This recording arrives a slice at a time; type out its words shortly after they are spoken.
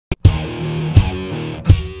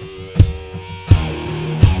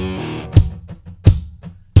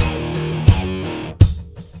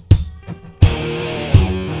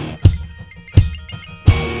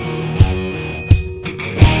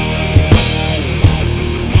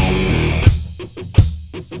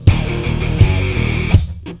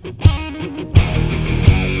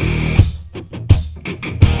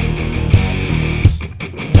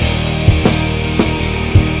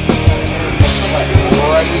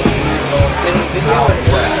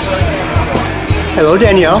Hello,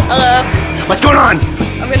 Danielle. Hello. What's going on?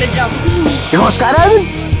 I'm gonna jump. You going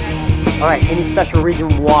skydiving? All right, any special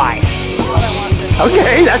reason why? Because I want to.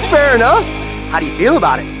 Okay, that's fair enough. How do you feel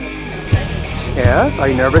about it? Excited. Yeah? Are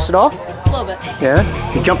you nervous at all? A little bit.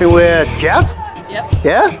 Yeah? You jumping with Jeff? Yep.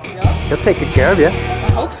 Yeah? Yep. He'll take good care of you.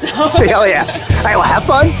 I hope so. Hell yeah. All right, well, have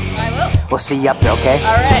fun. I will. We'll see you up there, okay?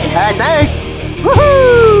 All right. All right, thanks.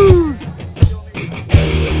 Woohoo!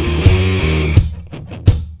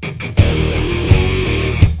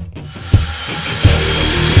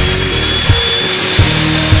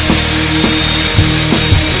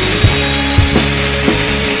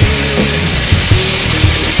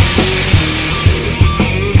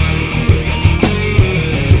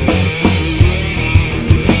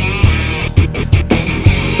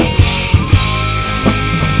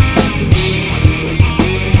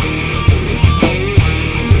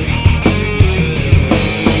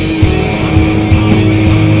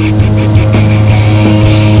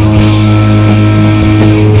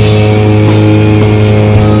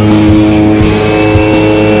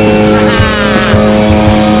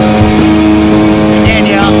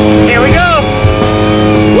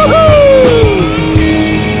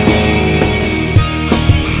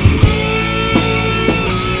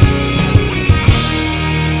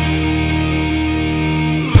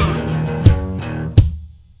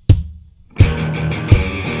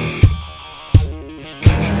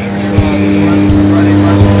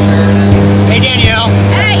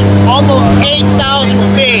 Almost 8,000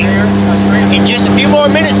 feet. In just a few more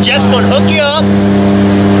minutes, Jeff's going to hook you up,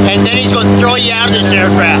 and then he's going to throw you out of this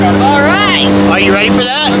aircraft. All right. Are you ready for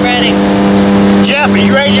that? I'm ready. Jeff, are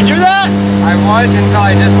you ready to do that? I was until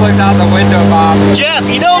I just looked out the window, Bob. Jeff,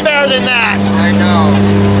 you know better than that. I know.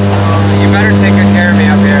 You better take good care of me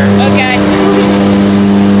up here. Okay.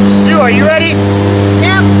 Sue, are you ready?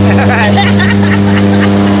 Yep.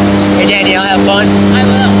 Hey, Danielle, have fun. I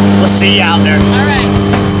will. We'll see you out there. All right.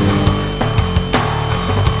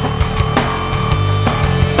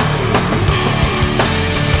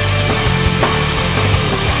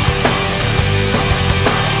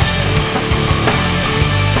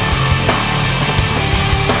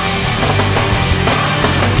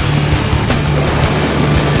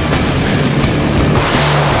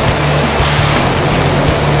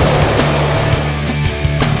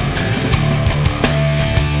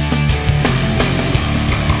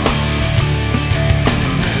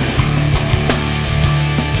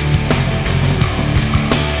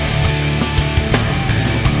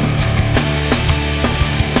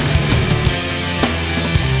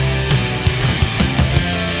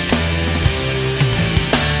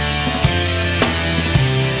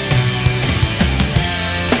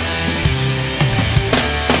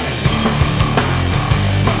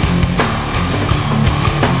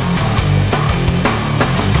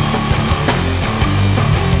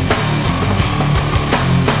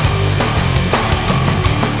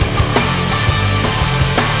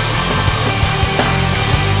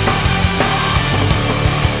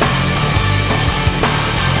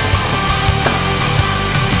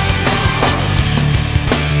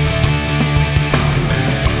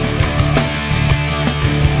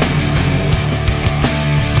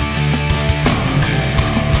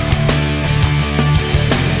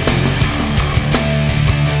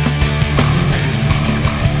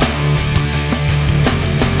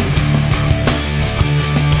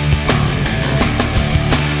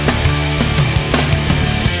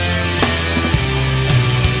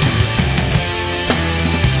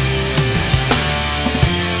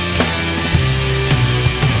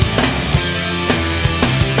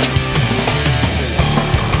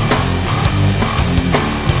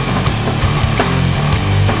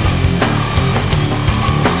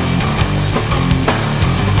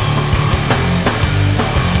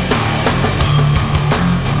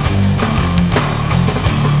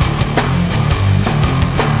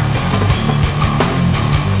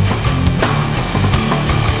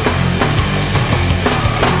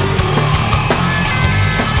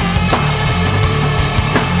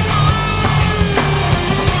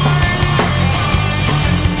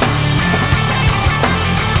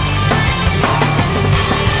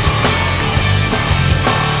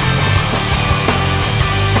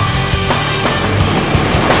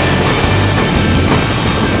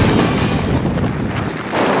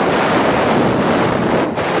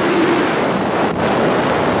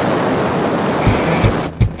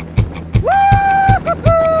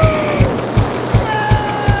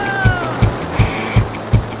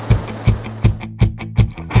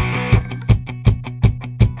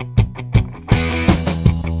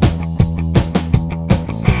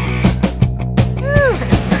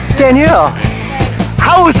 Danielle,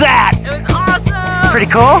 how was that? It was awesome. pretty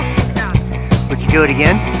cool? Yes. Would you do it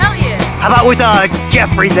again? Hell yeah. How about with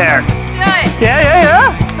Jeffrey there? Let's do it.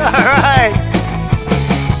 Yeah. All right.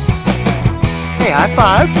 Hey, high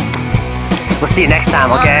five. We'll see you next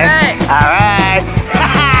time, okay? All right. All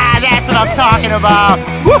right. That's what I'm talking about.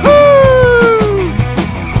 Woohoo!